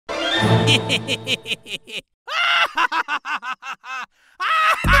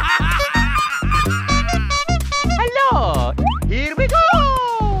Hello! Here we go!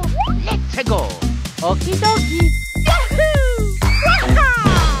 Let's go! Okie dokie! Yahoo!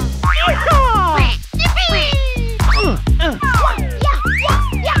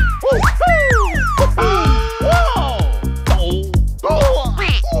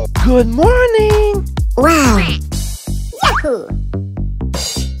 Good morning! Wow! Yahoo!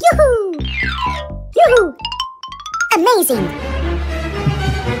 Yoo-hoo! Yoo-hoo! Amazing!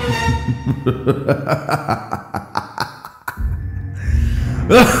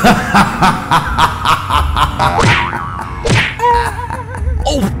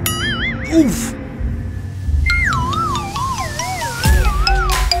 Oh! Oof!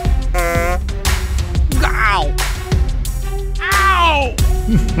 Ow! Ow!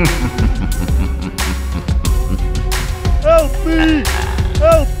 Help me!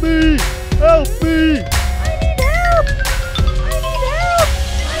 Help me! Help me! I need help! I need help!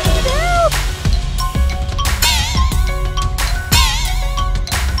 I need help!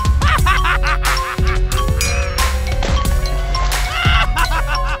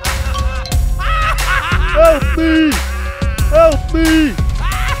 Help me! Help me!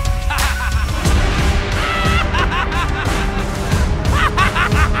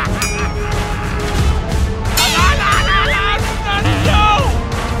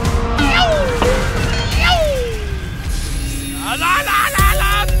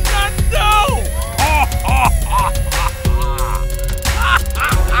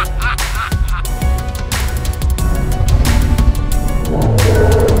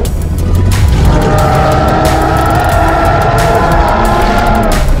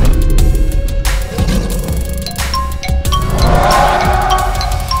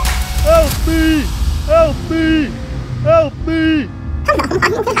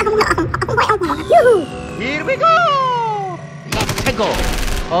 Here we go! Let's go!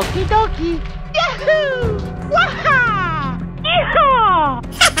 Okie dokie! Yahoo! Waha! Yeehaw!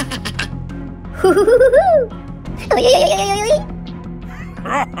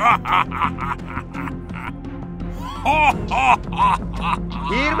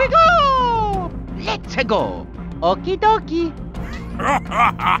 Here we go! Let's go! Okie dokie!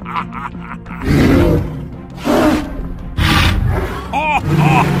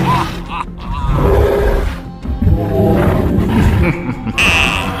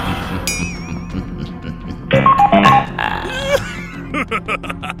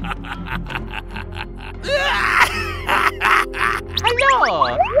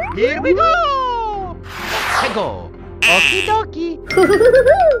 Hello! Here we go! Let's go! Okie dokie!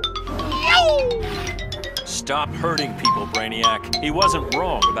 Stop hurting people, Brainiac. He wasn't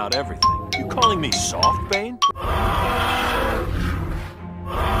wrong about everything. You calling me soft, Bane?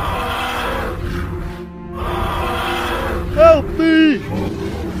 Help me!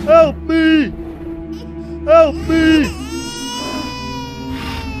 Help me! Help me!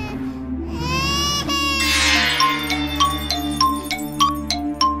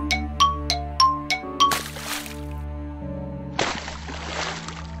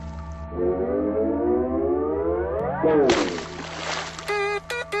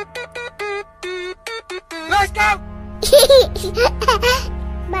 Let's go!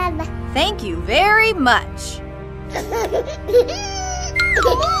 Mama. Thank you very much.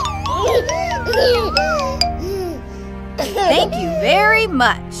 Thank you very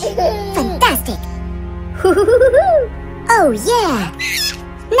much. Fantastic! Oh yeah!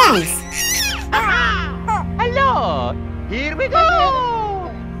 Nice! Hello! Here we go!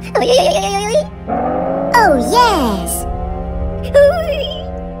 Oh yes!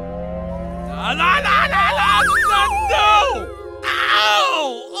 La la la la la! No! Ow!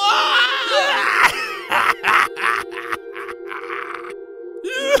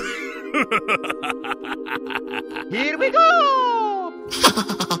 Here we go!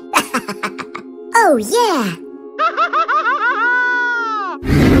 Oh yeah!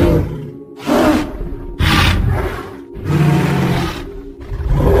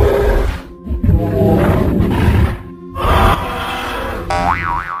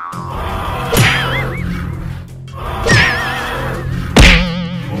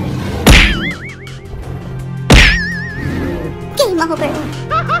 Game over!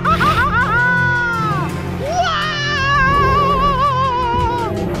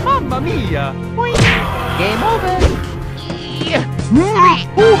 Mamma mia! Game over!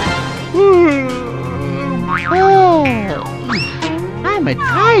 Oh, I'm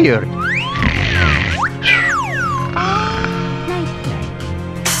tired.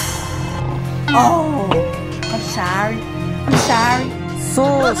 Oh, I'm sorry. I'm sorry.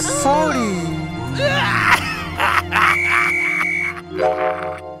 So sorry.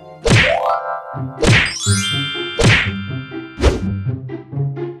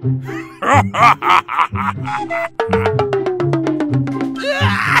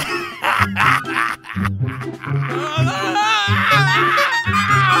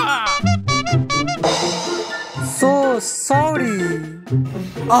 So sorry.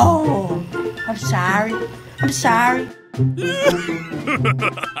 Oh, I'm sorry. I'm sorry.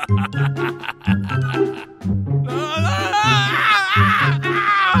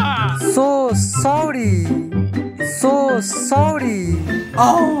 So sorry. So sorry.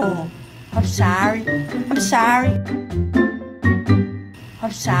 Oh, I'm sorry. I'm sorry.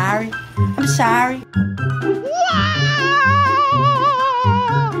 I'm sorry. I'm sorry.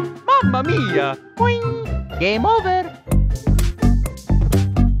 Mamma mia! Boing. Game over.